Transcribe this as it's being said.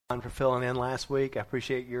For filling in last week. I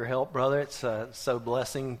appreciate your help, brother. It's such a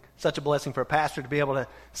blessing for a pastor to be able to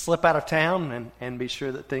slip out of town and be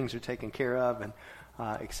sure that things are taken care of, and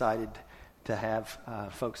excited to have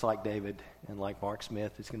folks like David and like Mark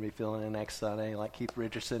Smith, who's going to be filling in next Sunday, like Keith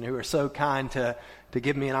Richardson, who are so kind to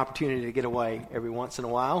give me an opportunity to get away every once in a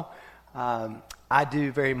while. I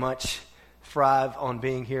do very much thrive on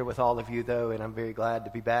being here with all of you, though, and I'm very glad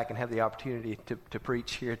to be back and have the opportunity to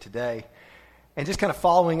preach here today. And just kind of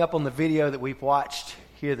following up on the video that we've watched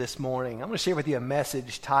here this morning, I'm going to share with you a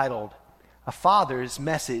message titled, A Father's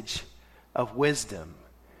Message of Wisdom.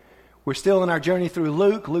 We're still in our journey through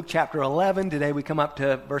Luke chapter 11. Today we come up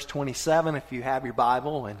to verse 27 if you have your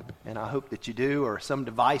Bible, and I hope that you do, or some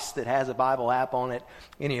device that has a Bible app on it.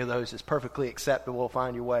 Any of those is perfectly acceptable.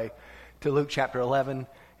 Find your way to Luke chapter 11,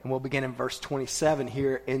 and we'll begin in verse 27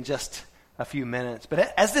 here in just a few minutes.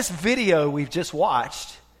 But as this video we've just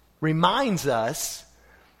watched reminds us,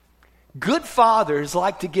 good fathers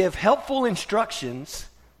like to give helpful instructions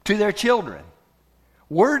to their children.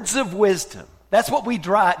 Words of wisdom. That's what we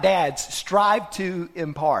dads strive to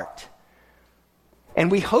impart.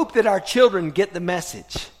 And we hope that our children get the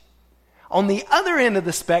message. On the other end of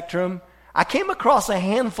the spectrum, I came across a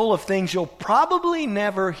handful of things you'll probably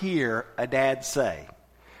never hear a dad say.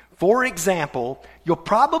 For example, you'll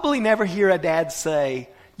probably never hear a dad say,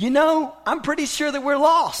 "You know, I'm pretty sure that we're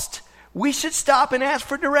lost. We should stop and ask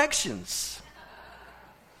for directions."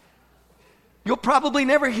 You'll probably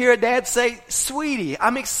never hear a dad say, "Sweetie,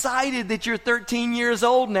 I'm excited that you're 13 years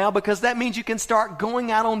old now because that means you can start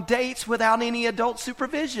going out on dates without any adult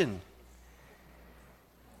supervision."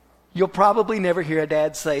 You'll probably never hear a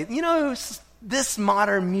dad say, "You know, this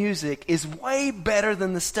modern music is way better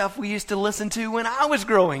than the stuff we used to listen to when I was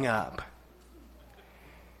growing up."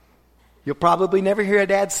 You'll probably never hear a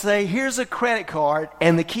dad say, "Here's a credit card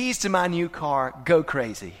and the keys to my new car, go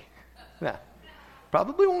crazy." Yeah,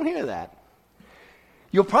 probably won't hear that.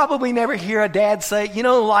 You'll probably never hear a dad say, "You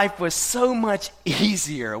know, life was so much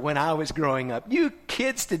easier when I was growing up. You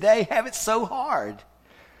kids today have it so hard."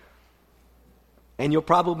 And you'll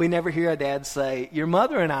probably never hear a dad say, "Your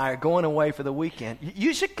mother and I are going away for the weekend.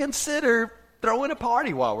 You should consider throwing a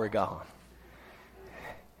party while we're gone."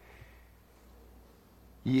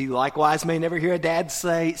 You likewise may never hear a dad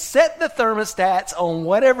say, "Set the thermostats on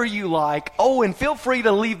whatever you like. Oh, and feel free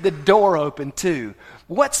to leave the door open too.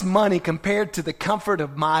 What's money compared to the comfort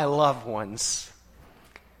of my loved ones?"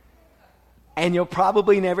 And you'll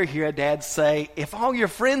probably never hear a dad say, "If all your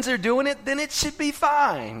friends are doing it, then it should be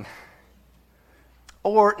fine."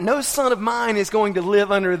 Or, "No son of mine is going to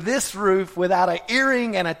live under this roof without an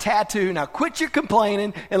earring and a tattoo. Now quit your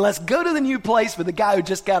complaining and let's go to the new place with the guy who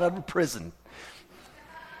just got out of prison."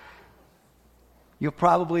 You'll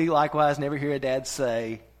probably likewise never hear a dad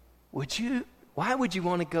say, "Why would you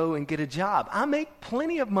want to go and get a job? I make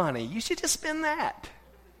plenty of money. You should just spend that."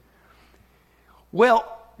 Well,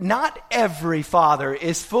 not every father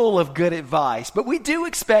is full of good advice, but we do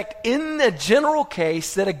expect in the general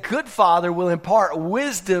case that a good father will impart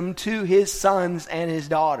wisdom to his sons and his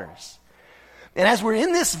daughters. And as we're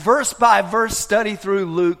in this verse-by-verse study through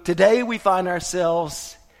Luke, today we find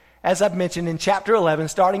ourselves, as I've mentioned, in chapter 11,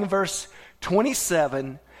 starting in verse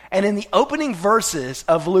 27, and in the opening verses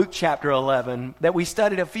of Luke chapter 11 that we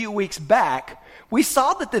studied a few weeks back, we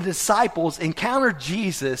saw that the disciples encountered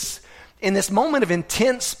Jesus in this moment of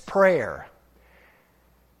intense prayer.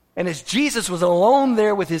 And as Jesus was alone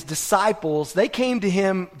there with his disciples, they came to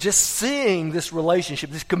him just seeing this relationship,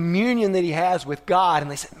 this communion that he has with God, and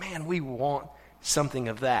they said, "Man, we want something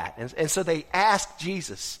of that." And so they asked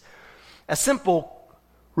Jesus a simple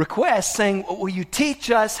request saying, "Will you teach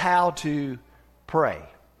us how to pray?"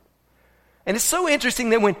 And it's so interesting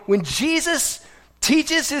that when Jesus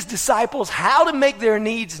teaches his disciples how to make their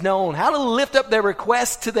needs known, how to lift up their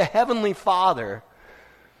requests to the Heavenly Father,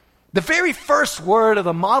 the very first word of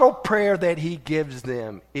the model prayer that he gives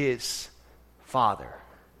them is Father.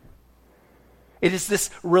 It is this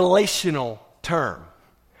relational term.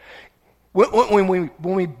 When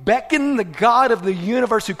we beckon the God of the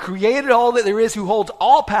universe who created all that there is, who holds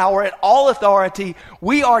all power and all authority,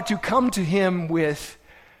 we are to come to him with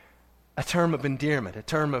a term of endearment, a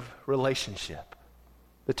term of relationship,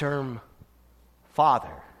 the term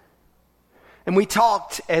Father. And we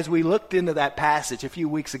talked, as we looked into that passage a few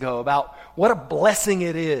weeks ago, about what a blessing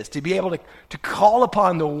it is to be able to call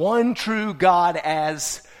upon the one true God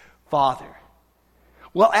as Father.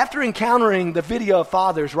 Well, after encountering the video of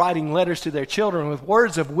fathers writing letters to their children with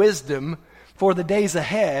words of wisdom for the days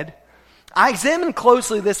ahead, I examined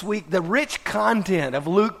closely this week the rich content of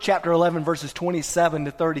Luke chapter 11, verses 27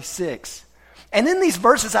 to 36. And in these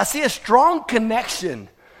verses, I see a strong connection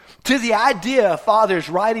to the idea of fathers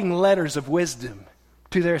writing letters of wisdom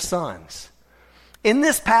to their sons. In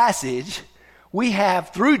this passage, we have,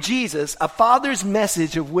 through Jesus, a father's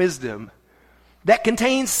message of wisdom that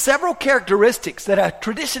contains several characteristics that a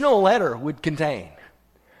traditional letter would contain.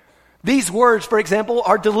 These words, for example,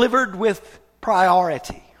 are delivered with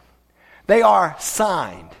priority. They are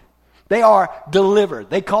signed. They are delivered.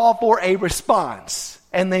 They call for a response,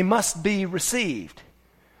 and they must be received.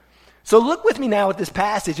 So look with me now at this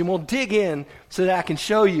passage, and we'll dig in so that I can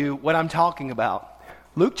show you what I'm talking about.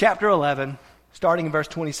 Luke chapter 11, starting in verse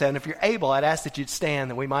 27. If you're able, I'd ask that you'd stand,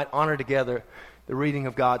 that we might honor together the reading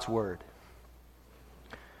of God's word.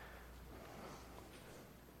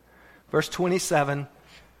 Verse 27,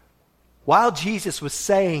 while Jesus was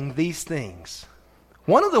saying these things,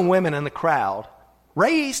 one of the women in the crowd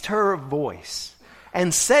raised her voice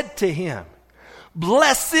and said to him,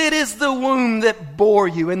 "Blessed is the womb that bore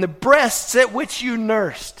you and the breasts at which you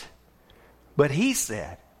nursed." But he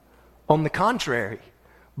said, on the contrary,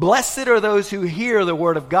 blessed are those who hear the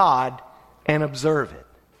word of God and observe it.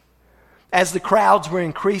 As the crowds were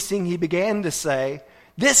increasing, he began to say,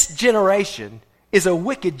 "This generation is a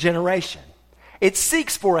wicked generation. It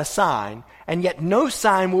seeks for a sign, and yet no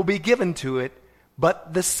sign will be given to it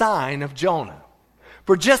but the sign of Jonah.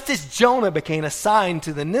 For just as Jonah became a sign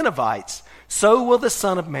to the Ninevites, so will the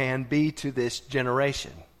Son of Man be to this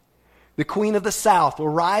generation. The queen of the south will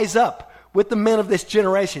rise up with the men of this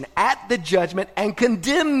generation at the judgment and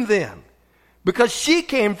condemn them, because she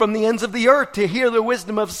came from the ends of the earth to hear the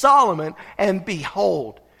wisdom of Solomon, and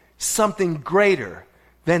behold, something greater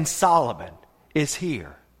than Solomon is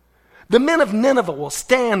here. The men of Nineveh will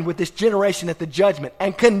stand with this generation at the judgment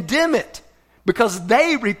and condemn it, because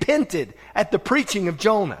they repented at the preaching of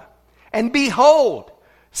Jonah. And behold,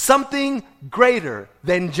 something greater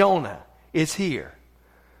than Jonah is here.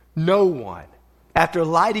 No one, after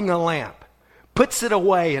lighting a lamp, puts it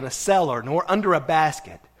away in a cellar nor under a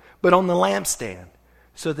basket, but on the lampstand,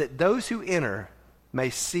 so that those who enter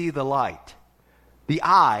may see the light. The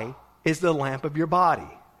eye is the lamp of your body.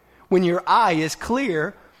 When your eye is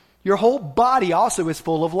clear, your whole body also is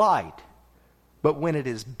full of light. But when it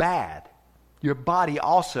is bad, your body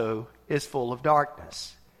also is full of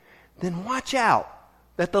darkness. Then watch out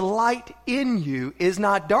that the light in you is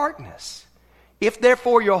not darkness. If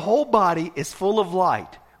therefore your whole body is full of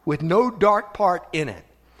light, with no dark part in it,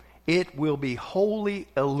 it will be wholly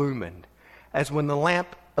illumined, as when the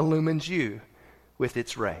lamp illumines you with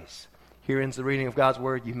its rays." Here ends the reading of God's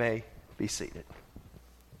word. You may be seated.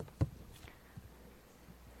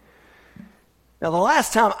 Now, the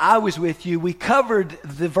last time I was with you, we covered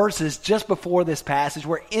the verses just before this passage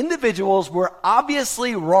where individuals were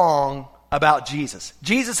obviously wrong about Jesus.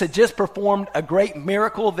 Jesus had just performed a great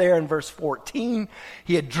miracle there in verse 14.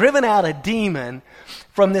 He had driven out a demon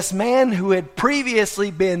from this man who had previously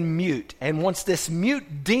been mute. And once this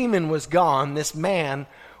mute demon was gone, this man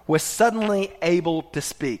was suddenly able to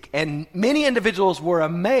speak. And many individuals were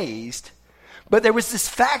amazed. But there was this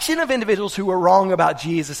faction of individuals who were wrong about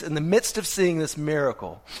Jesus in the midst of seeing this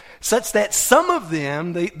miracle, such that some of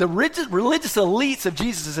them, the religious elites of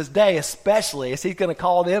Jesus' day especially, as he's going to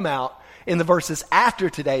call them out in the verses after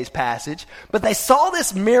today's passage, but they saw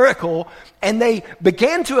this miracle and they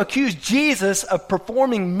began to accuse Jesus of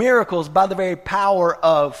performing miracles by the very power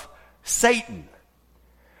of Satan.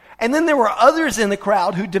 And then there were others in the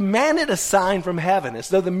crowd who demanded a sign from heaven, as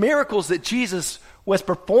though the miracles that Jesus was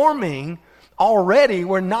performing already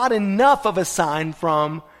were not enough of a sign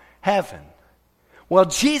from heaven. Well,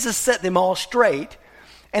 Jesus set them all straight,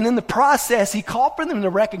 and in the process, he called for them to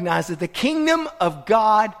recognize that the kingdom of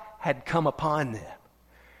God had come upon them,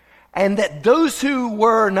 and that those who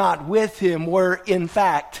were not with him were, in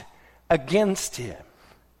fact, against him.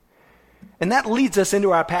 And that leads us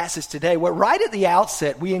into our passage today, where right at the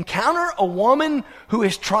outset, we encounter a woman who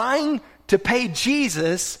is trying to pay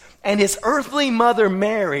Jesus and his earthly mother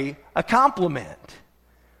Mary a compliment.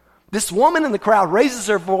 This woman in the crowd raises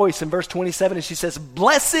her voice in verse 27 and she says,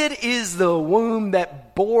 "Blessed is the womb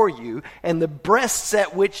that bore you and the breasts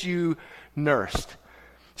at which you nursed."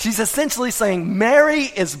 She's essentially saying Mary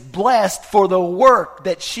is blessed for the work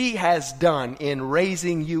that she has done in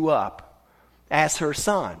raising you up as her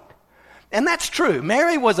son. And that's true.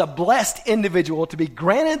 Mary was a blessed individual to be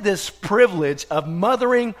granted this privilege of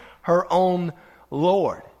mothering her own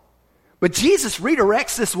Lord. But Jesus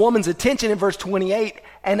redirects this woman's attention in verse 28,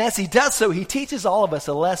 and as he does so, he teaches all of us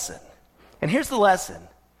a lesson. And here's the lesson.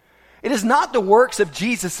 It is not the works of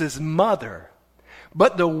Jesus' mother,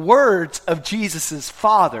 but the words of Jesus'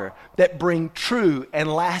 father that bring true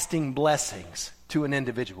and lasting blessings to an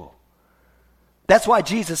individual. That's why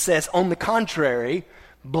Jesus says, on the contrary,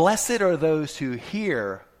 Blessed are those who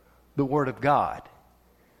hear the word of God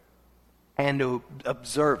and to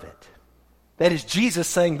observe it. That is Jesus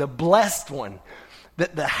saying the blessed one,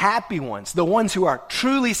 the happy ones, the ones who are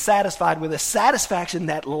truly satisfied with a satisfaction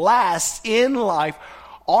that lasts in life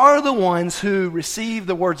are the ones who receive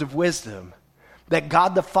the words of wisdom that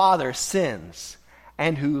God the Father sends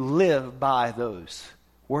and who live by those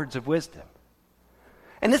words of wisdom.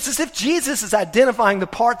 And it's as if Jesus is identifying the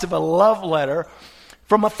parts of a love letter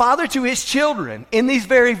from a father to his children in these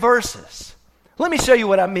very verses. Let me show you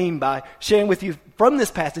what I mean by sharing with you from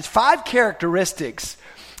this passage 5 characteristics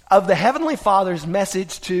of the Heavenly Father's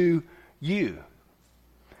message to you.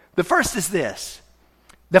 The first is this: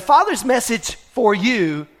 the Father's message for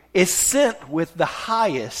you is sent with the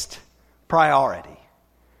highest priority.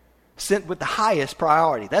 Sent with the highest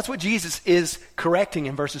priority. That's what Jesus is correcting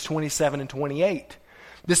in verses 27 and 28.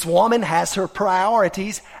 This woman has her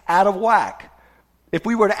priorities out of whack. If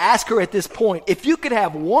we were to ask her at this point, if you could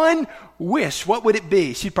have one wish, what would it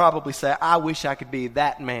be? She'd probably say, I wish I could be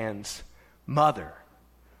that man's mother.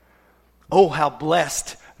 Oh, how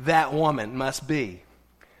blessed that woman must be.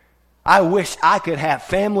 I wish I could have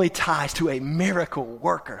family ties to a miracle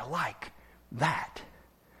worker like that.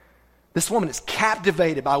 This woman is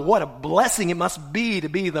captivated by what a blessing it must be to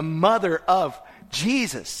be the mother of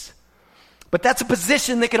Jesus. But that's a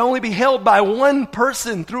position that can only be held by one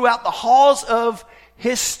person throughout the halls of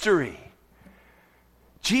history.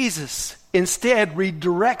 Jesus instead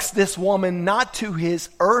redirects this woman not to his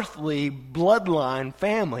earthly bloodline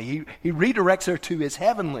family. He redirects her to his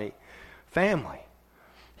heavenly family.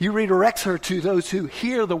 He redirects her to those who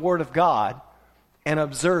hear the word of God and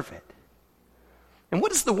observe it. And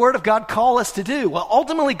what does the word of God call us to do? Well,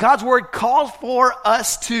 ultimately, God's word calls for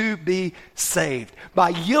us to be saved by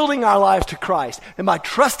yielding our lives to Christ and by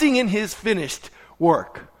trusting in his finished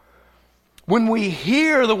work. When we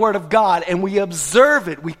hear the word of God and we observe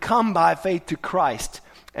it, we come by faith to Christ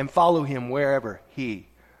and follow him wherever he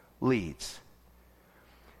leads.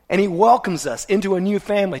 And he welcomes us into a new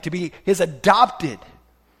family to be his adopted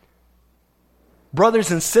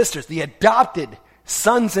brothers and sisters, the adopted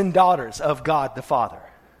sons and daughters of God the Father.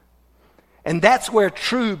 And that's where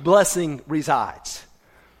true blessing resides.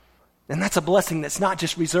 And that's a blessing that's not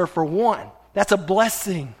just reserved for one. That's a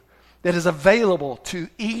blessing that is available to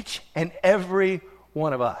each and every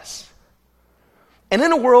one of us. And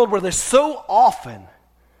in a world where there's so often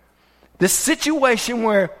this situation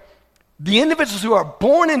where the individuals who are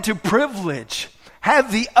born into privilege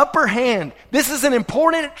have the upper hand, this is an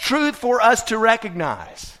important truth for us to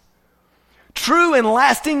recognize. True and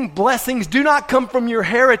lasting blessings do not come from your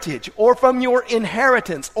heritage or from your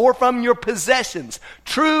inheritance or from your possessions.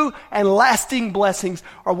 True and lasting blessings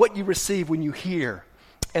are what you receive when you hear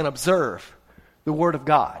and observe the word of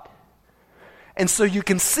God. And so you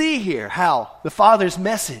can see here how the Father's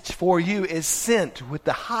message for you is sent with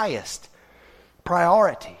the highest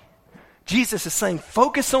priority. Jesus is saying,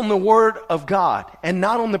 focus on the word of God and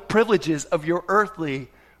not on the privileges of your earthly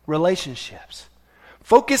relationships.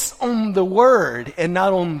 Focus on the word and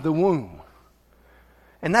not on the womb.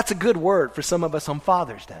 And that's a good word for some of us on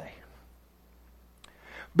Father's Day.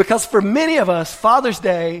 Because for many of us, Father's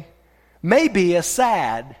Day may be a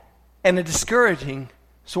sad and a discouraging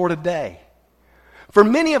sort of day. For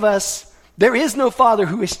many of us, there is no father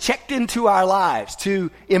who has checked into our lives to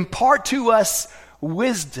impart to us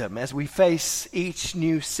wisdom as we face each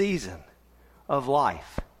new season of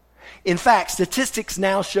life. In fact, statistics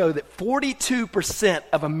now show that 42%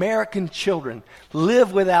 of American children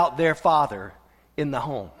live without their father in the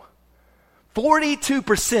home.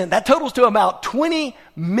 42%. That totals to about 20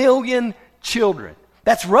 million children.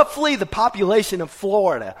 That's roughly the population of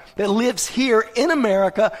Florida that lives here in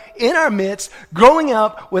America, in our midst, growing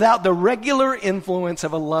up without the regular influence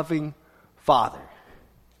of a loving father.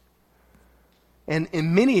 And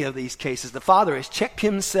in many of these cases, the father has checked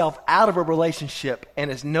himself out of a relationship and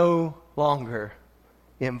is no longer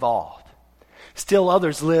involved. Still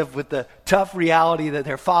others live with the tough reality that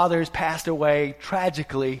their fathers passed away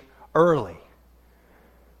tragically early.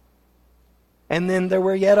 And then there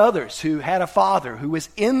were yet others who had a father who was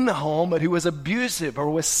in the home but who was abusive or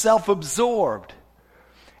was self-absorbed.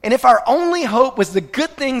 And if our only hope was the good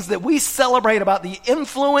things that we celebrate about the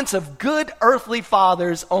influence of good earthly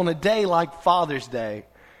fathers on a day like Father's Day,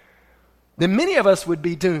 then many of us would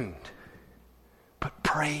be doomed. But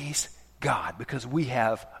praise God, because we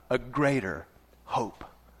have a greater hope.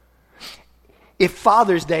 If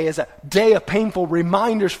Father's Day is a day of painful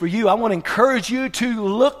reminders for you, I want to encourage you to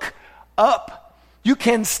look up. You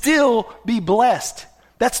can still be blessed.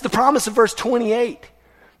 That's the promise of verse 28.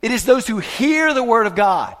 It is those who hear the word of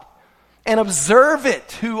God and observe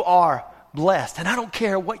it who are blessed. And I don't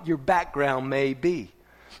care what your background may be.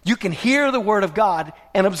 You can hear the word of God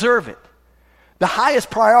and observe it. The highest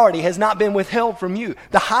priority has not been withheld from you.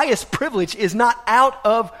 The highest privilege is not out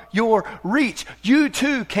of your reach. You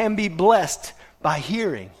too can be blessed by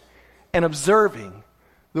hearing and observing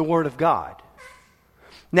the word of God.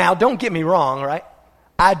 Now, don't get me wrong, right?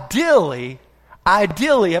 Ideally,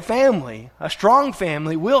 a family, a strong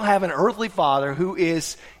family, will have an earthly father who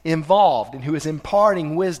is involved and who is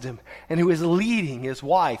imparting wisdom and who is leading his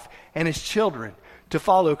wife and his children to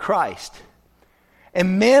follow Christ.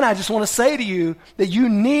 And men, I just want to say to you that you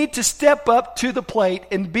need to step up to the plate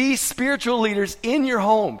and be spiritual leaders in your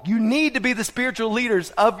home. You need to be the spiritual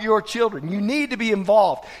leaders of your children. You need to be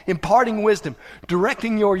involved, imparting wisdom,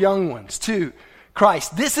 directing your young ones to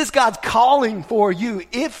Christ. This is God's calling for you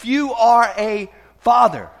if you are a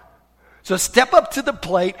father. So step up to the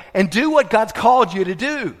plate and do what God's called you to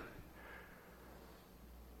do.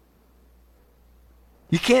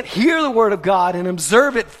 You can't hear the word of God and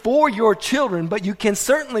observe it for your children, but you can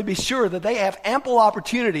certainly be sure that they have ample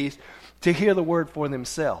opportunities to hear the word for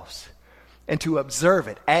themselves and to observe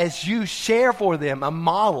it as you share for them a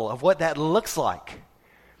model of what that looks like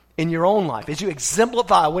in your own life, as you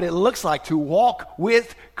exemplify what it looks like to walk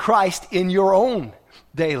with Christ in your own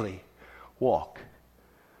daily walk.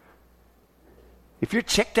 If you're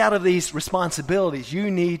checked out of these responsibilities,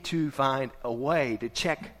 you need to find a way to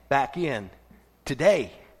check back in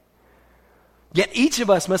today. Yet each of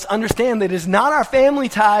us must understand that it is not our family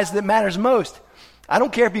ties that matters most. I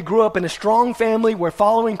don't care if you grew up in a strong family where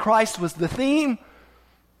following Christ was the theme.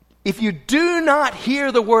 If you do not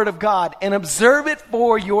hear the word of God and observe it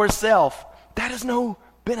for yourself, that is no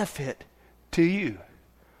benefit to you.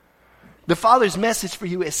 The Father's message for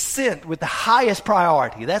you is sent with the highest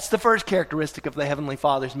priority. That's the first characteristic of the Heavenly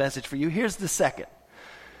Father's message for you. Here's the second.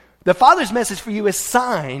 The Father's message for you is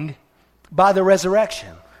signed by the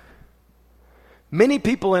resurrection. Many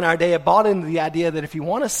people in our day have bought into the idea that if you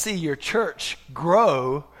want to see your church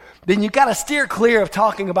grow, then you've got to steer clear of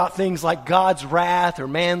talking about things like God's wrath or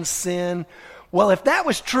man's sin. Well, if that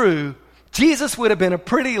was true, Jesus would have been a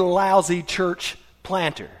pretty lousy church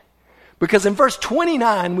planter. Because in verse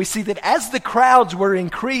 29, we see that as the crowds were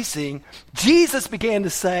increasing, Jesus began to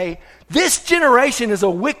say, "This generation is a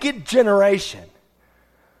wicked generation."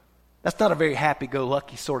 That's not a very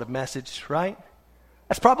happy-go-lucky sort of message, right?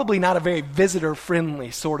 That's probably not a very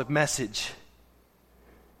visitor-friendly sort of message.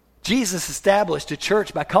 Jesus established a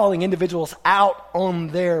church by calling individuals out on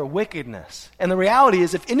their wickedness. And the reality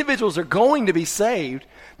is, if individuals are going to be saved,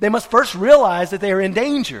 they must first realize that they are in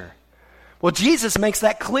danger. Well, Jesus makes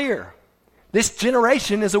that clear. This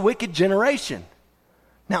generation is a wicked generation.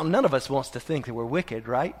 Now, none of us wants to think that we're wicked,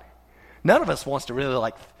 right? None of us wants to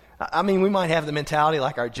really we might have the mentality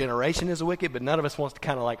like our generation is wicked, but none of us wants to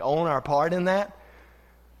kind of like own our part in that.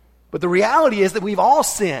 But the reality is that we've all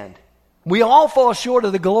sinned. We all fall short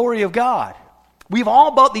of the glory of God. We've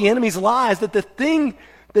all bought the enemy's lies that the thing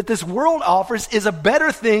that this world offers is a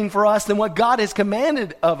better thing for us than what God has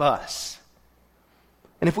commanded of us.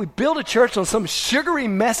 And if we build a church on some sugary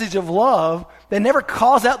message of love that never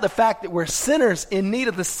calls out the fact that we're sinners in need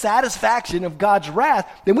of the satisfaction of God's wrath,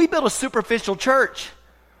 then we build a superficial church.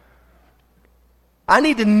 I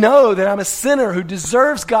need to know that I'm a sinner who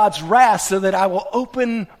deserves God's wrath so that I will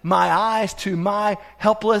open my eyes to my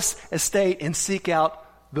helpless estate and seek out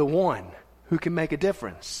the one who can make a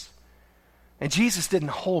difference. And Jesus didn't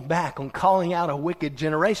hold back on calling out a wicked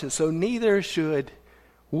generation, so neither should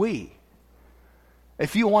we.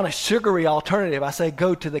 If you want a sugary alternative, I say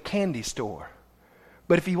go to the candy store.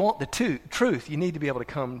 But if you want the truth, you need to be able to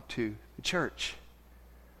come to the church.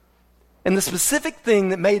 And the specific thing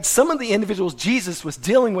that made some of the individuals Jesus was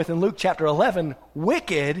dealing with in Luke chapter 11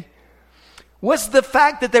 wicked was the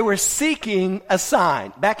fact that they were seeking a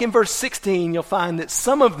sign. Back in verse 16, you'll find that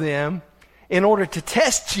some of them, in order to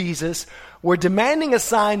test Jesus, were demanding a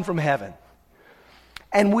sign from heaven.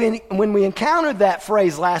 And when we encountered that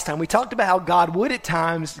phrase last time, we talked about how God would at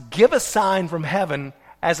times give a sign from heaven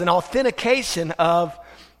as an authentication of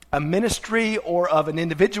a ministry or of an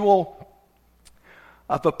individual,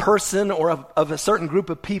 of a person or of a certain group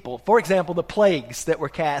of people. For example, the plagues that were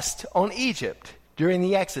cast on Egypt during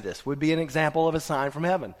the Exodus would be an example of a sign from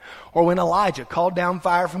heaven. Or when Elijah called down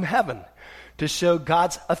fire from heaven to show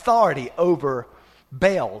God's authority over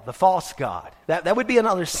Baal, the false god. That would be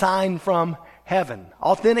another sign from heaven,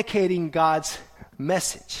 authenticating God's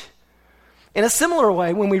message. In a similar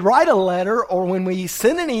way, when we write a letter or when we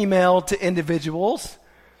send an email to individuals,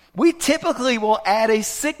 we typically will add a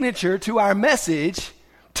signature to our message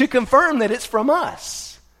to confirm that it's from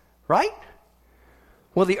us, right?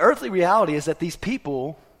 Well, the earthly reality is that these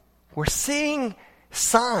people were seeing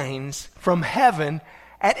signs from heaven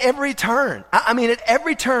at every turn. I mean, at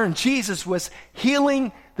every turn, Jesus was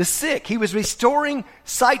healing the sick. He was restoring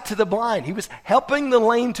sight to the blind. He was helping the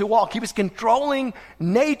lame to walk. He was controlling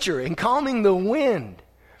nature and calming the wind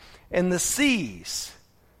and the seas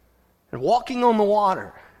and walking on the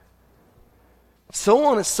water, so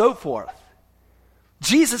on and so forth.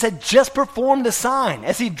 Jesus had just performed a sign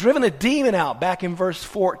as he'd driven a demon out back in verse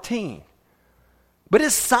 14. But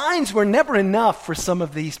his signs were never enough for some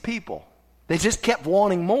of these people. They just kept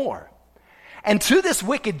wanting more. And to this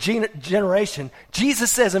wicked generation,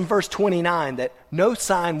 Jesus says in verse 29 that no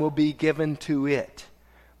sign will be given to it,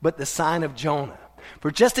 but the sign of Jonah.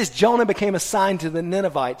 For just as Jonah became a sign to the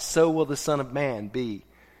Ninevites, so will the Son of Man be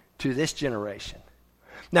to this generation.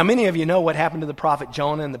 Now, many of you know what happened to the prophet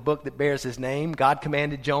Jonah in the book that bears his name. God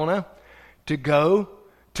commanded Jonah to go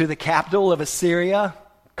to the capital of Assyria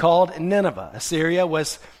called Nineveh. Assyria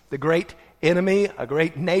was the great enemy, a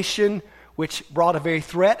great nation, which brought a very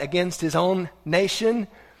threat against his own nation.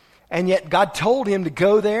 And yet God told him to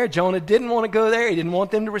go there. Jonah didn't want to go there. He didn't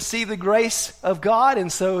want them to receive the grace of God. And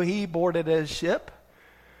so he boarded a ship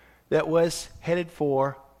that was headed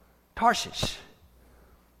for Tarshish.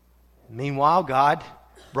 Meanwhile, God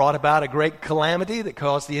brought about a great calamity that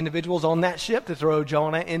caused the individuals on that ship to throw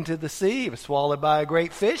Jonah into the sea. He was swallowed by a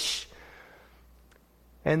great fish.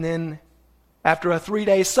 And then after a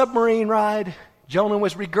 3-day submarine ride, Jonah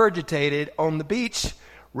was regurgitated on the beach,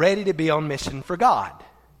 ready to be on mission for God.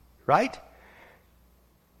 Right?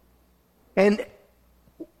 And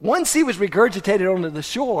once he was regurgitated onto the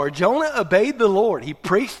shore, Jonah obeyed the Lord. He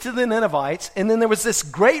preached to the Ninevites, and then there was this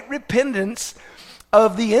great repentance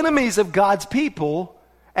of the enemies of God's people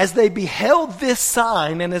as they beheld this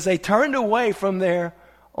sign and as they turned away from their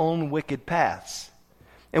own wicked paths.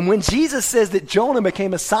 And when Jesus says that Jonah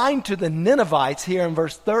became a sign to the Ninevites here in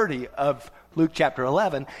verse 30 of Luke chapter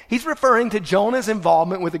 11, he's referring to Jonah's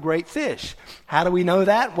involvement with a great fish. How do we know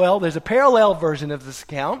that? Well, there's a parallel version of this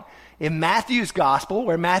account in Matthew's gospel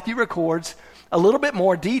where Matthew records a little bit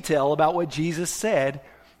more detail about what Jesus said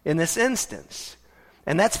in this instance.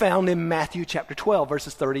 And that's found in Matthew chapter 12,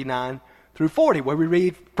 verses 39 through 40, where we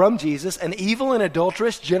read from Jesus, "An evil and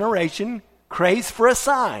adulterous generation craves for a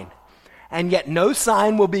sign, and yet no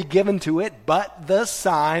sign will be given to it but the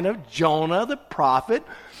sign of Jonah the prophet.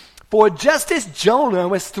 For just as Jonah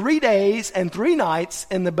was 3 days and 3 nights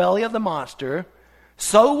in the belly of the monster,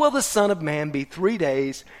 so will the Son of Man be 3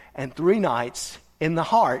 days and 3 nights in the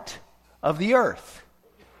heart of the earth."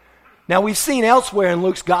 Now, we've seen elsewhere in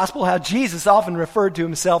Luke's gospel how Jesus often referred to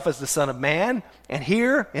himself as the Son of Man. And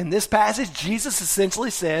here in this passage, Jesus essentially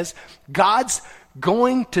says, God's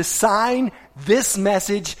going to sign this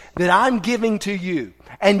message that I'm giving to you.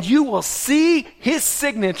 And you will see his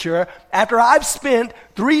signature after I've spent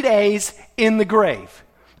 3 days in the grave.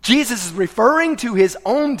 Jesus is referring to his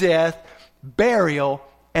own death, burial,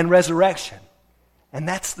 and resurrection. And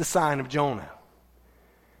that's the sign of Jonah.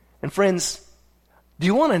 And friends, do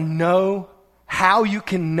you want to know how you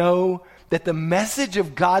can know that the message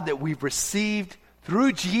of God that we've received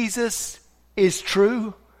through Jesus is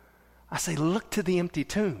true? I say, look to the empty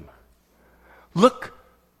tomb. Look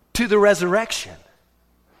to the resurrection.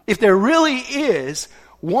 If there really is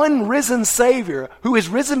one risen Savior who is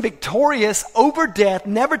risen victorious over death,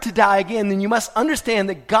 never to die again, then you must understand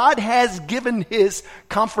that God has given his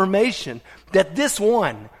confirmation that this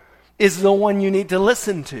one is the one you need to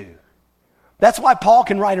listen to. That's why Paul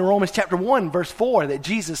can write in Romans chapter 1, verse 4, that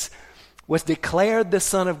Jesus was declared the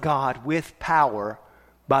Son of God with power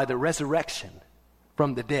by the resurrection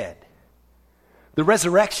from the dead. The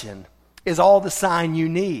resurrection is all the sign you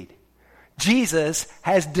need. Jesus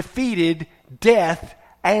has defeated death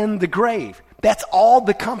and the grave. That's all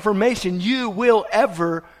the confirmation you will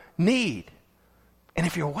ever need. And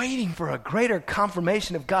if you're waiting for a greater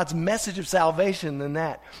confirmation of God's message of salvation than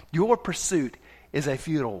that, your pursuit is a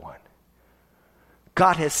futile one.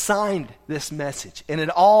 God has signed this message, and it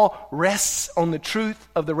all rests on the truth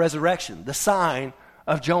of the resurrection, the sign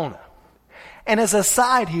of Jonah. And as a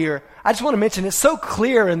side here, I just want to mention it's so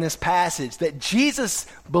clear in this passage that Jesus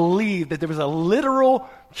believed that there was a literal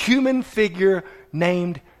human figure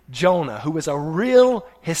named Jonah who was a real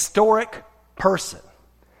historic person.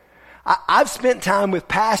 I've spent time with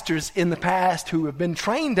pastors in the past who have been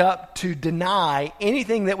trained up to deny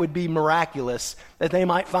anything that would be miraculous that they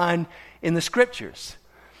might find in the scriptures.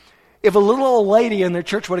 If a little old lady in their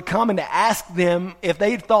church would have come and to ask them if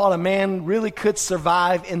they thought a man really could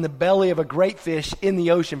survive in the belly of a great fish in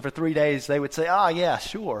the ocean for 3 days, they would say, "Oh, yeah,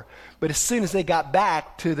 sure." But as soon as they got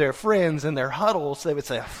back to their friends and their huddles, they would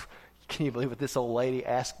say, "You Can you believe what this old lady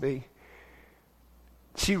asked me?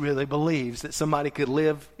 She really believes that somebody could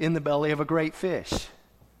live in the belly of a great fish.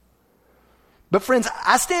 But friends,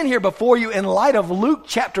 I stand here before you in light of Luke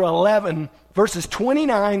chapter 11, verses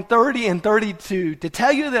 29, 30, and 32 to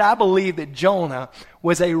tell you that I believe that Jonah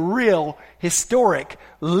was a real, historic,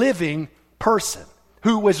 living person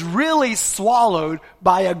who was really swallowed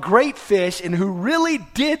by a great fish and who really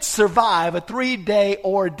did survive a 3-day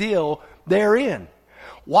ordeal therein.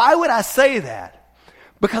 Why would I say that?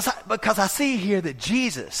 Because I see here that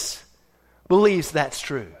Jesus believes that's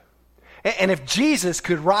true. And if Jesus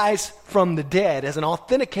could rise from the dead as an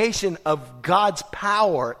authentication of God's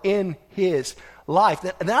power in his life,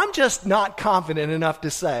 then I'm just not confident enough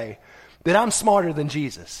to say that I'm smarter than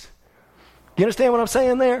Jesus. You understand what I'm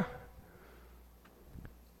saying there?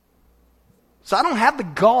 So I don't have the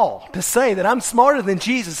gall to say that I'm smarter than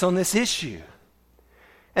Jesus on this issue.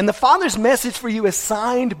 And the Father's message for you is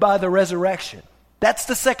signed by the resurrection. That's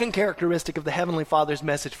the second characteristic of the Heavenly Father's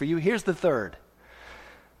message for you. Here's the third.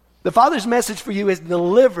 The Father's message for you is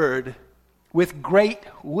delivered with great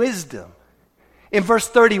wisdom. In verse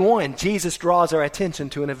 31, Jesus draws our attention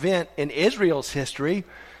to an event in Israel's history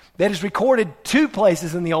that is recorded 2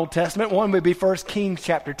 places in the Old Testament. One would be 1 Kings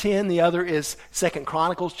chapter 10. The other is 2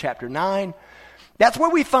 Chronicles chapter 9. That's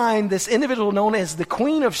where we find this individual known as the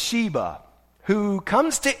Queen of Sheba, who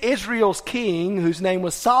comes to Israel's king, whose name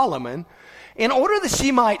was Solomon, in order that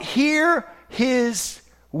she might hear his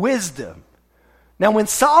wisdom. Now, when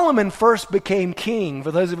Solomon first became king,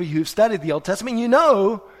 for those of you who've studied the Old Testament, you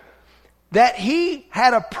know that he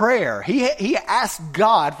had a prayer. He asked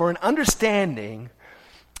God for an understanding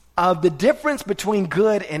of the difference between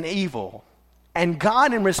good and evil. And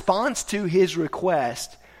God, in response to his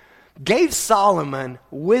request, gave Solomon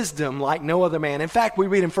wisdom like no other man. In fact, we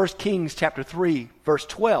read in 1 Kings chapter 3, verse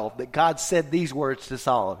 12, that God said these words to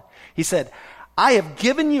Solomon. He said, I have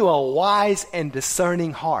given you a wise and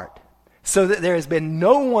discerning heart, so that there has been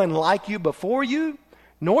no one like you before you,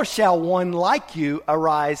 nor shall one like you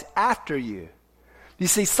arise after you. You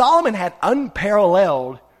see, Solomon had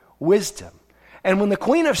unparalleled wisdom. And when the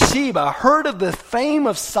Queen of Sheba heard of the fame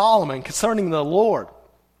of Solomon concerning the Lord,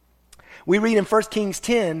 we read in 1 Kings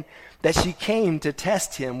 10 that she came to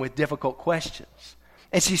test him with difficult questions.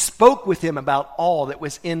 And she spoke with him about all that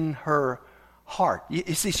was in her heart.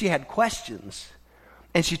 You see, she had questions,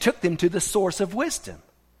 and she took them to the source of wisdom.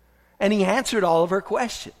 And he answered all of her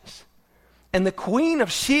questions. And the Queen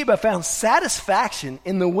of Sheba found satisfaction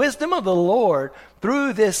in the wisdom of the Lord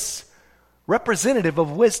through this representative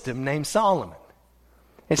of wisdom named Solomon.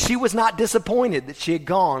 And she was not disappointed that she had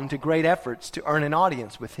gone to great efforts to earn an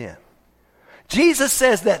audience with him. Jesus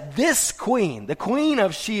says that this queen, the Queen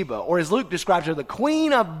of Sheba, or as Luke describes her, the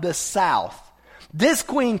Queen of the South, this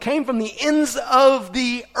queen came from the ends of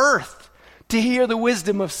the earth to hear the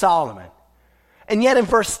wisdom of Solomon. And yet in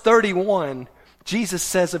verse 31, Jesus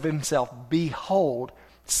says of himself, behold,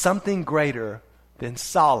 something greater than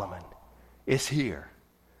Solomon is here.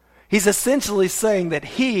 He's essentially saying that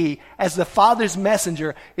he, as the Father's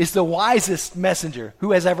messenger, is the wisest messenger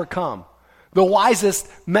who has ever come. The wisest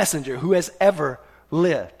messenger who has ever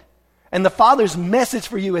lived. And the Father's message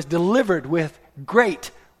for you is delivered with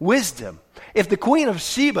great wisdom. If the Queen of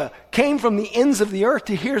Sheba came from the ends of the earth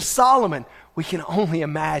to hear Solomon, we can only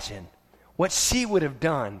imagine what she would have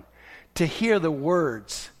done to hear the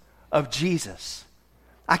words of Jesus.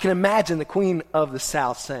 I can imagine the Queen of the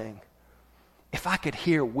South saying, if I could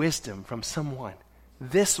hear wisdom from someone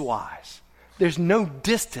this wise, there's no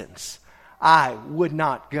distance I would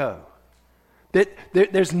not go.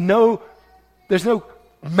 There's no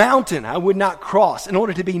mountain I would not cross in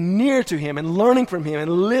order to be near to him and learning from him and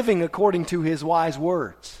living according to his wise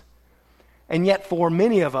words. And yet for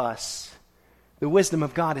many of us, the wisdom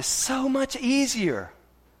of God is so much easier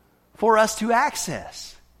for us to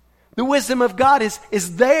access. The wisdom of God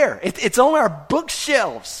is there. It's on our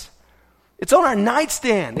bookshelves. It's on our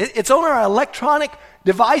nightstand. It's on our electronic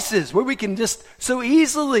devices where we can just so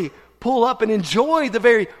easily pull up and enjoy the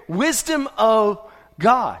very wisdom of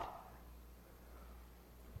God.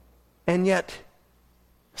 And yet,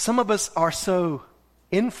 some of us are so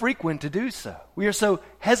infrequent to do so. We are so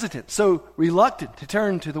hesitant, so reluctant to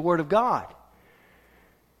turn to the Word of God.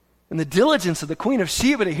 And the diligence of the Queen of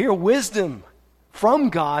Sheba to hear wisdom from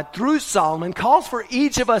God through Solomon calls for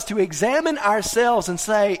each of us to examine ourselves and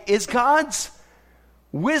say, is God's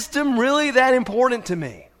wisdom really that important to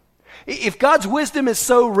me? If God's wisdom is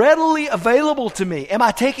so readily available to me, am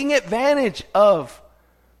I taking advantage of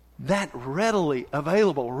that readily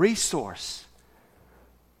available resource?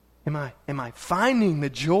 Am I finding the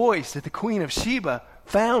joys that the Queen of Sheba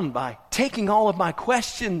found by taking all of my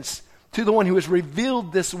questions to the one who has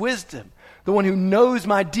revealed this wisdom, the one who knows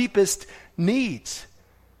my deepest needs?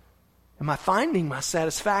 Am I finding my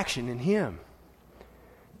satisfaction in him?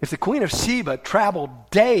 If the Queen of Sheba traveled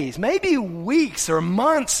days, maybe weeks or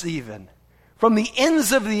months even, from the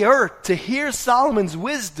ends of the earth to hear Solomon's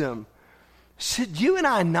wisdom, should you and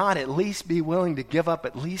I not at least be willing to give up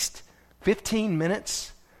at least 15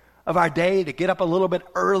 minutes of our day to get up a little bit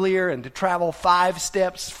earlier and to travel 5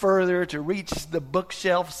 steps further to reach the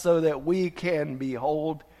bookshelf so that we can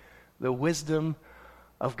behold the wisdom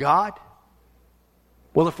of God?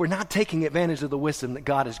 Well, if we're not taking advantage of the wisdom that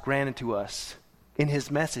God has granted to us in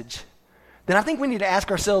his message, then I think we need to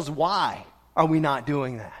ask ourselves, why are we not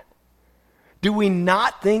doing that? Do we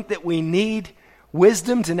not think that we need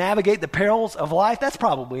wisdom to navigate the perils of life? That's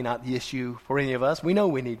probably not the issue for any of us. We know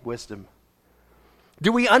we need wisdom.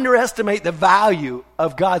 Do we underestimate the value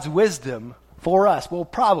of God's wisdom for us? Well,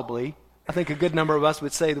 probably. I think a good number of us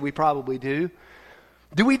would say that we probably do.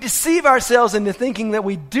 Do we deceive ourselves into thinking that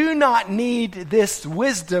we do not need this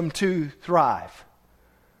wisdom to thrive?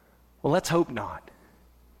 Well, let's hope not.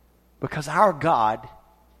 Because our God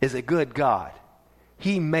is a good God.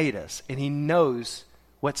 He made us, and he knows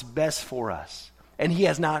what's best for us. And he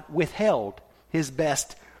has not withheld his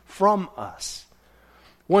best from us.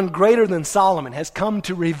 One greater than Solomon has come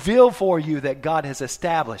to reveal for you that God has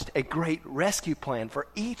established a great rescue plan for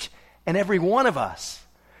each and every one of us.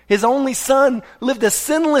 His only son lived a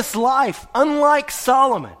sinless life, unlike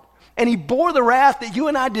Solomon. And he bore the wrath that you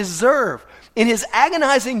and I deserve in his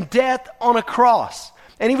agonizing death on a cross.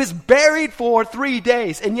 And he was buried for 3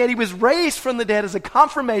 days. And yet he was raised from the dead as a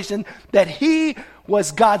confirmation that he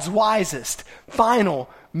was God's wisest, final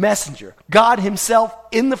messenger. God himself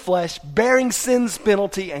in the flesh, bearing sin's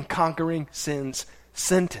penalty and conquering sin's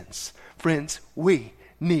sentence. Friends, we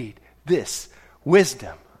need this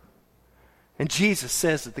wisdom. And Jesus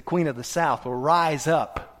says that the Queen of the South will rise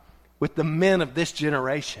up with the men of this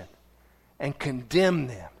generation and condemn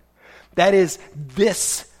them. That is,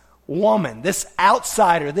 this woman, this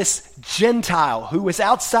outsider, this Gentile who is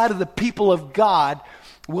outside of the people of God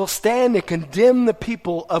will stand and condemn the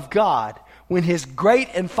people of God when his great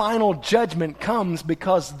and final judgment comes,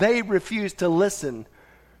 because they refuse to listen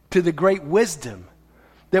to the great wisdom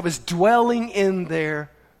that was dwelling in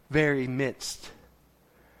their very midst.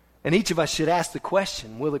 And each of us should ask the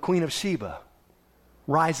question, will the Queen of Sheba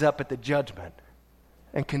rise up at the judgment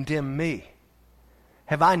and condemn me?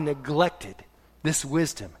 Have I neglected this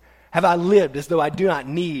wisdom? Have I lived as though I do not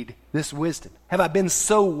need this wisdom? Have I been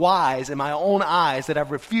so wise in my own eyes that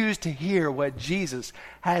I've refused to hear what Jesus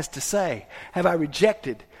has to say? Have I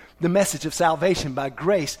rejected the message of salvation by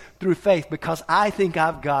grace through faith because I think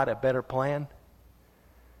I've got a better plan?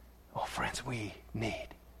 Oh, friends, we need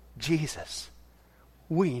Jesus.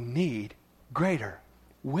 We need greater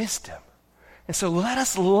wisdom. And so let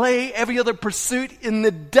us lay every other pursuit in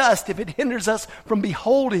the dust if it hinders us from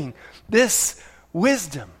beholding this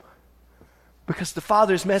wisdom. Because the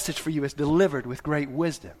Father's message for you is delivered with great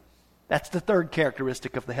wisdom. That's the third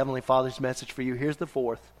characteristic of the Heavenly Father's message for you. Here's the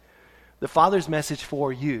fourth. The Father's message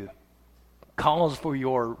for you calls for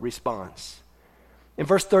your response. In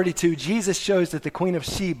verse 32, Jesus shows that the Queen of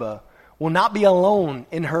Sheba will not be alone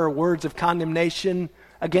in her words of condemnation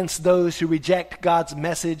against those who reject God's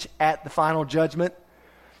message at the final judgment.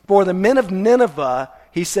 For the men of Nineveh,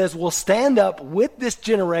 he says, will stand up with this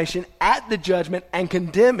generation at the judgment and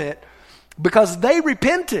condemn it, because they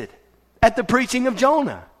repented at the preaching of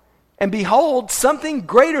Jonah. And behold, something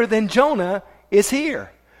greater than Jonah is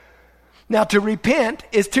here. Now, to repent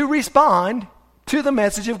is to respond to the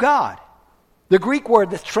message of God. The Greek word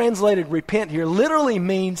that's translated repent here literally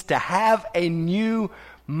means to have a new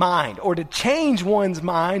mind, or to change one's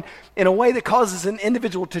mind in a way that causes an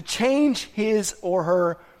individual to change his or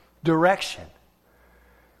her direction.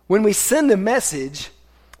 When we send a message,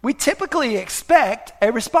 we typically expect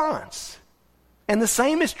a response. And the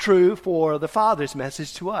same is true for the Father's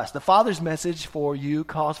message to us. The Father's message for you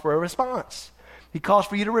calls for a response. He calls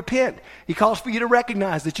for you to repent. He calls for you to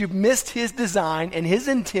recognize that you've missed his design and his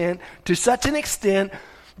intent to such an extent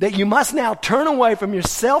that you must now turn away from your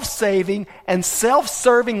self-saving and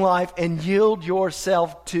self-serving life and yield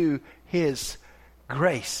yourself to his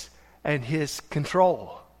grace and his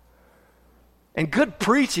control. And good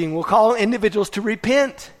preaching will call individuals to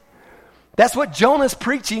repent. That's what Jonah's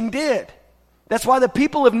preaching did. That's why the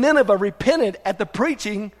people of Nineveh repented at the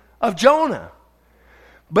preaching of Jonah.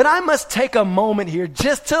 But I must take a moment here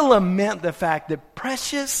just to lament the fact that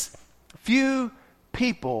precious few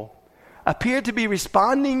people appear to be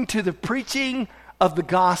responding to the preaching of the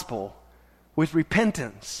gospel with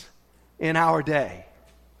repentance in our day.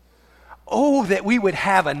 Oh, that we would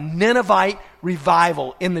have a Ninevite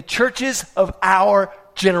revival in the churches of our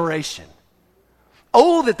generation.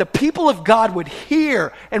 Oh, that the people of God would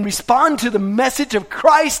hear and respond to the message of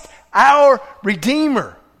Christ, our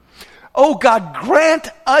Redeemer. Oh, God, grant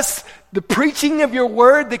us the preaching of your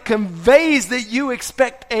word that conveys that you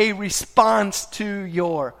expect a response to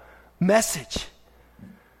your message.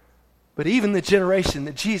 But even the generation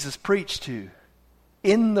that Jesus preached to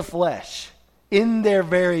in the flesh, in their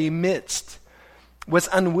very midst, was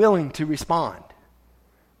unwilling to respond.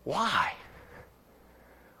 Why?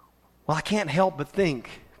 Well, I can't help but think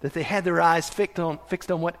that they had their eyes fixed on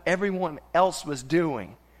what everyone else was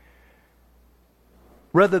doing,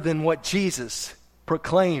 rather than what Jesus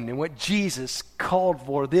proclaimed and what Jesus called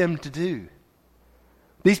for them to do.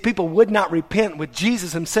 These people would not repent with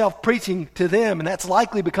Jesus himself preaching to them, and that's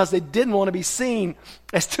likely because they didn't want to be seen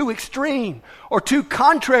as too extreme or too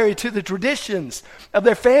contrary to the traditions of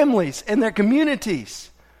their families and their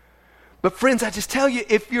communities. But friends, I just tell you,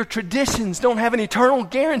 if your traditions don't have an eternal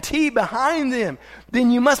guarantee behind them,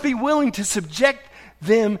 then you must be willing to subject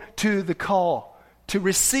them to the call to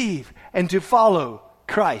receive and to follow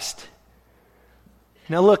Christ.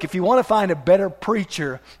 Now look, if you want to find a better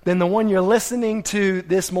preacher than the one you're listening to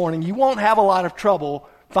this morning, you won't have a lot of trouble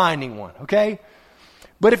finding one, okay?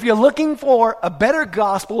 But if you're looking for a better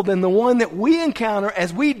gospel than the one that we encounter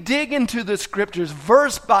as we dig into the scriptures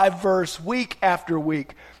verse by verse, week after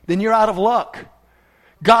week, then you're out of luck.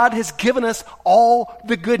 God has given us all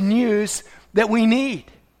the good news that we need.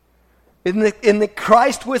 In that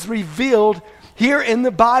Christ was revealed here in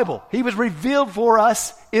the Bible. He was revealed for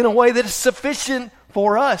us in a way that is sufficient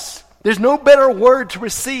for us. There's no better word to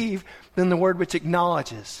receive than the word which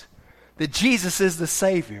acknowledges that Jesus is the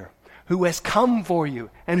Savior who has come for you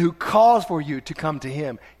and who calls for you to come to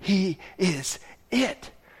him. He is it.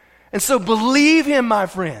 And so believe him, my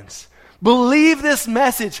friends. Believe this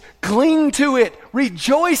message. Cling to it.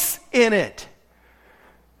 Rejoice in it.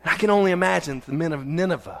 And I can only imagine the men of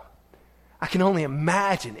Nineveh. I can only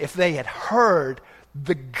imagine if they had heard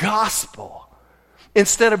the gospel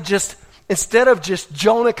instead of just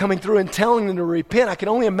Jonah coming through and telling them to repent. I can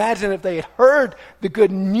only imagine if they had heard the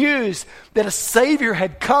good news that a Savior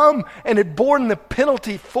had come and had borne the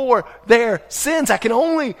penalty for their sins. I can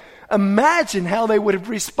only imagine how they would have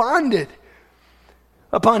responded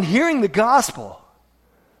upon hearing the gospel.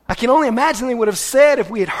 I can only imagine they would have said, if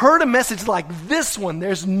we had heard a message like this one,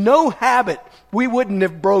 there's no habit we wouldn't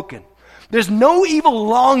have broken. There's no evil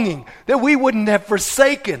longing that we wouldn't have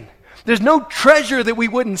forsaken. There's no treasure that we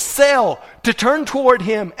wouldn't sell to turn toward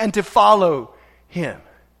him and to follow him.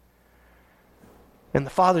 And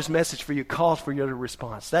the Father's message for you calls for your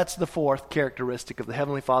response. That's the fourth characteristic of the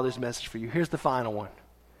Heavenly Father's message for you. Here's the final one.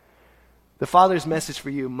 The Father's message for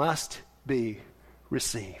you must be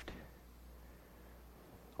received.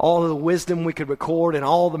 All of the wisdom we could record and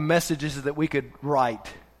all the messages that we could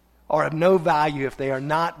write are of no value if they are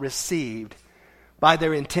not received by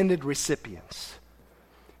their intended recipients.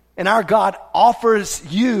 And our God offers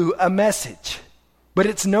you a message, but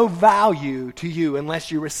it's no value to you unless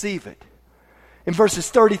you receive it. In verses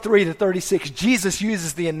 33 to 36, Jesus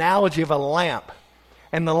uses the analogy of a lamp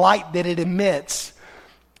and the light that it emits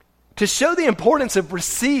to show the importance of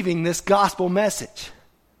receiving this gospel message.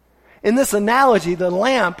 In this analogy, the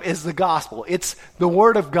lamp is the gospel. It's the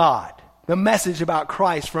Word of God, the message about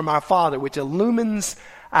Christ from our Father, which illumines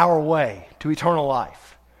our way to eternal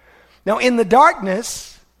life. Now, in the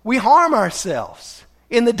darkness, we harm ourselves.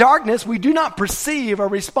 In the darkness, we do not perceive or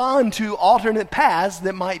respond to alternate paths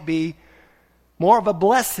that might be more of a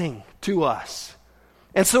blessing to us.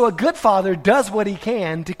 And so a good father does what he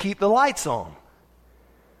can to keep the lights on.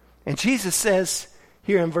 And Jesus says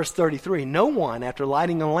here in verse 33, no one, after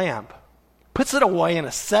lighting a lamp, puts it away in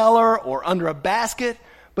a cellar or under a basket,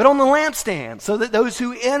 but on the lampstand, so that those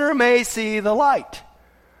who enter may see the light.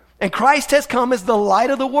 And Christ has come as the light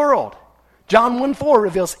of the world. John 1:4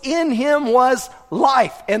 reveals, in him was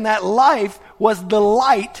life, and that life was the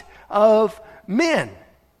light of men.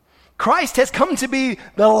 Christ has come to be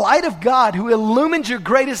the light of God who illumines your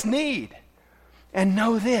greatest need. And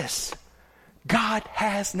know this, God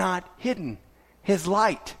has not hidden his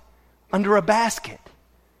light under a basket.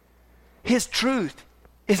 His truth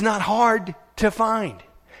is not hard to find.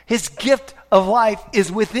 His gift of life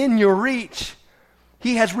is within your reach.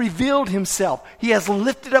 He has revealed himself. He has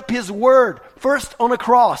lifted up his word, first on a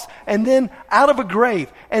cross, and then out of a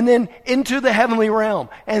grave, and then into the heavenly realm.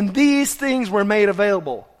 And these things were made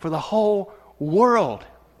available for the whole world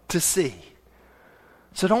to see.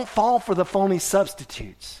 So don't fall for the phony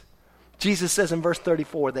substitutes. Jesus says in verse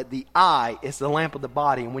 34 that the eye is the lamp of the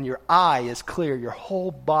body, and when your eye is clear, your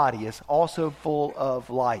whole body is also full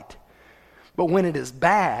of light. But when it is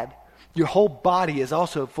bad, your whole body is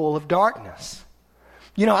also full of darkness.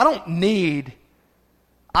 You know, I don't need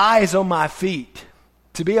eyes on my feet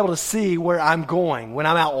to be able to see where I'm going when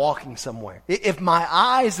I'm out walking somewhere. If my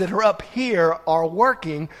eyes that are up here are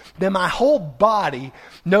working, then my whole body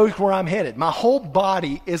knows where I'm headed. My whole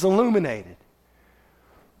body is illuminated.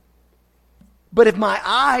 But if my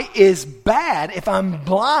eye is bad, if I'm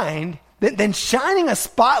blind, then shining a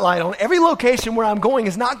spotlight on every location where I'm going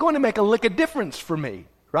is not going to make a lick of difference for me,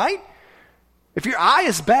 right? If your eye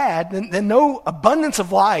is bad, then no abundance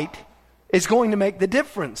of light is going to make the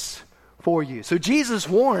difference for you. So Jesus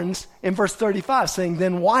warns in verse 35, saying,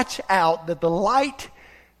 then watch out that the light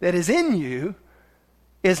that is in you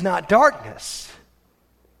is not darkness.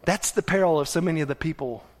 That's the peril of so many of the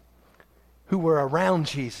people who were around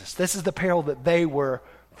Jesus. This is the peril that they were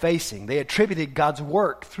facing. They attributed God's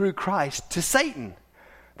work through Christ to Satan.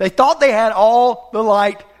 They thought they had all the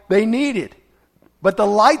light they needed. But the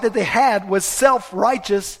light that they had was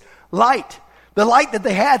self-righteous light. The light that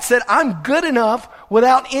they had said, I'm good enough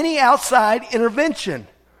without any outside intervention.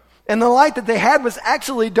 And the light that they had was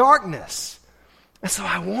actually darkness. And so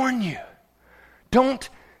I warn you, don't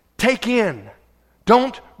take in,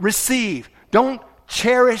 don't receive, don't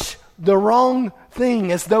cherish the wrong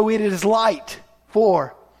thing as though it is light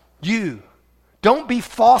for you. Don't be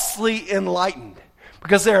falsely enlightened,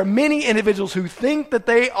 because there are many individuals who think that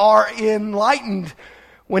they are enlightened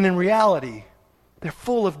when in reality they're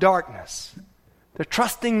full of darkness. They're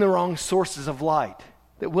trusting the wrong sources of light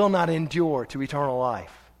that will not endure to eternal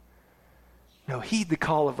life. No, heed the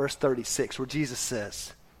call of verse 36 where Jesus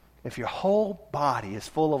says, if your whole body is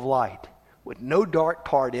full of light with no dark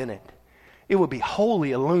part in it, it will be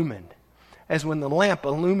wholly illumined as when the lamp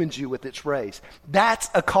illumines you with its rays. That's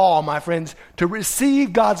a call, my friends, to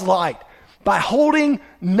receive God's light by holding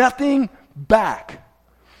nothing back.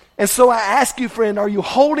 And so I ask you, friend, are you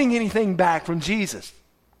holding anything back from Jesus?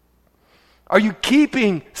 Are you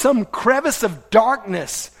keeping some crevice of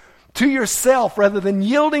darkness to yourself rather than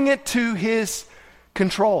yielding it to His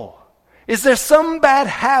control? Is there some bad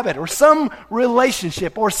habit or some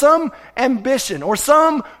relationship or some ambition or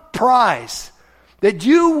some prize that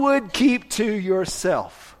you would keep to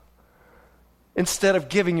yourself instead of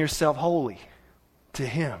giving yourself wholly to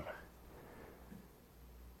Him?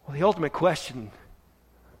 Well, the ultimate question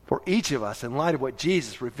for each of us in light of what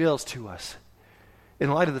Jesus reveals to us,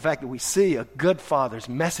 in light of the fact that we see a good Father's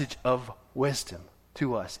message of wisdom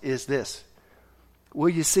to us, is this: will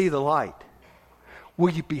you see the light? Will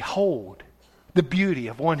you behold the beauty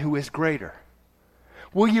of one who is greater?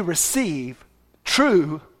 Will you receive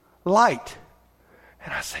true light?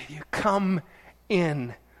 And I say to you, come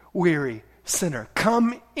in, weary sinner.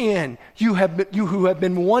 Come in, you who have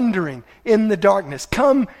been wandering in the darkness.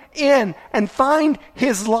 Come in and find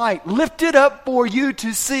His light lifted up for you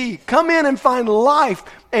to see. Come in and find life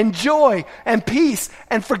and joy and peace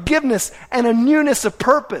and forgiveness and a newness of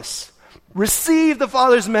purpose. Receive the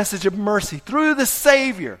Father's message of mercy through the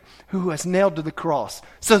Savior who was nailed to the cross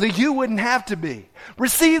so that you wouldn't have to be.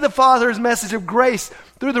 Receive the Father's message of grace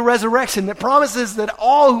through the resurrection that promises that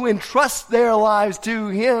all who entrust their lives to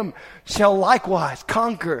Him shall likewise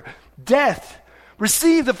conquer death.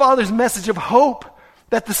 Receive the Father's message of hope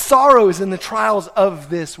that the sorrows and the trials of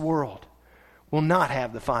this world will not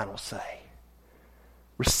have the final say.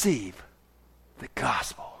 Receive the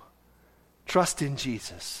gospel. Trust in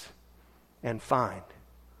Jesus and find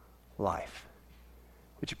life.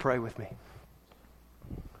 Would you pray with me?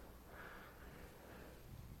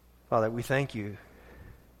 Father, we thank you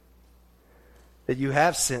that you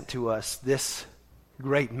have sent to us this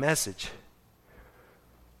great message.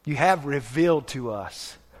 You have revealed to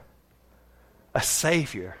us a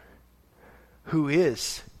Savior who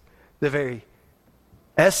is the very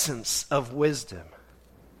essence of wisdom,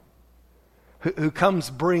 who comes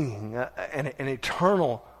bringing an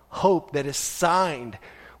eternal hope that is signed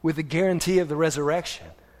with the guarantee of the resurrection.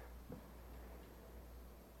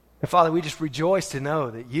 And Father, we just rejoice to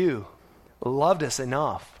know that you loved us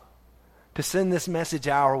enough to send this message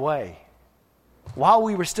our way while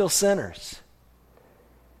we were still sinners.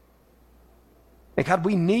 And God,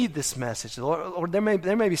 we need this message. Lord, there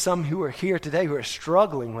may be some who are here today who are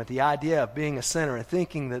struggling with the idea of being a sinner and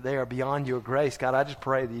thinking that they are beyond your grace. God, I just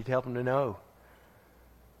pray that you'd help them to know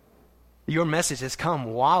your message has come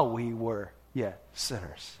while we were yet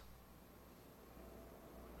sinners.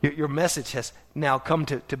 Your message has now come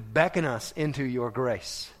to beckon us into your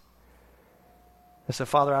grace. And so,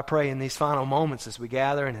 Father, I pray in these final moments as we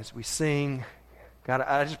gather and as we sing, God,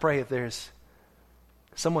 I just pray if there's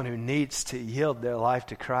someone who needs to yield their life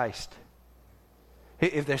to Christ,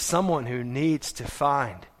 if there's someone who needs to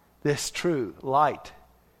find this true light,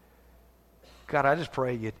 God, I just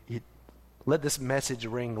pray you'd let this message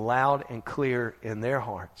ring loud and clear in their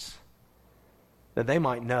hearts, that they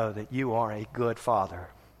might know that you are a good Father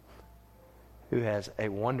who has a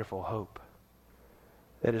wonderful hope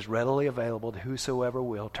that is readily available to whosoever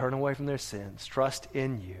will turn away from their sins, trust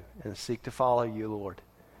in you, and seek to follow you, Lord.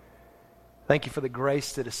 Thank you for the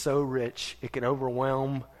grace that is so rich it can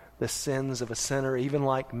overwhelm the sins of a sinner even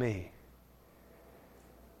like me.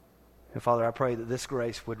 And Father, I pray that this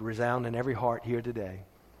grace would resound in every heart here today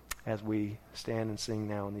as we stand and sing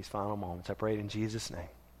now in these final moments. I pray it in Jesus' name.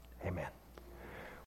 Amen.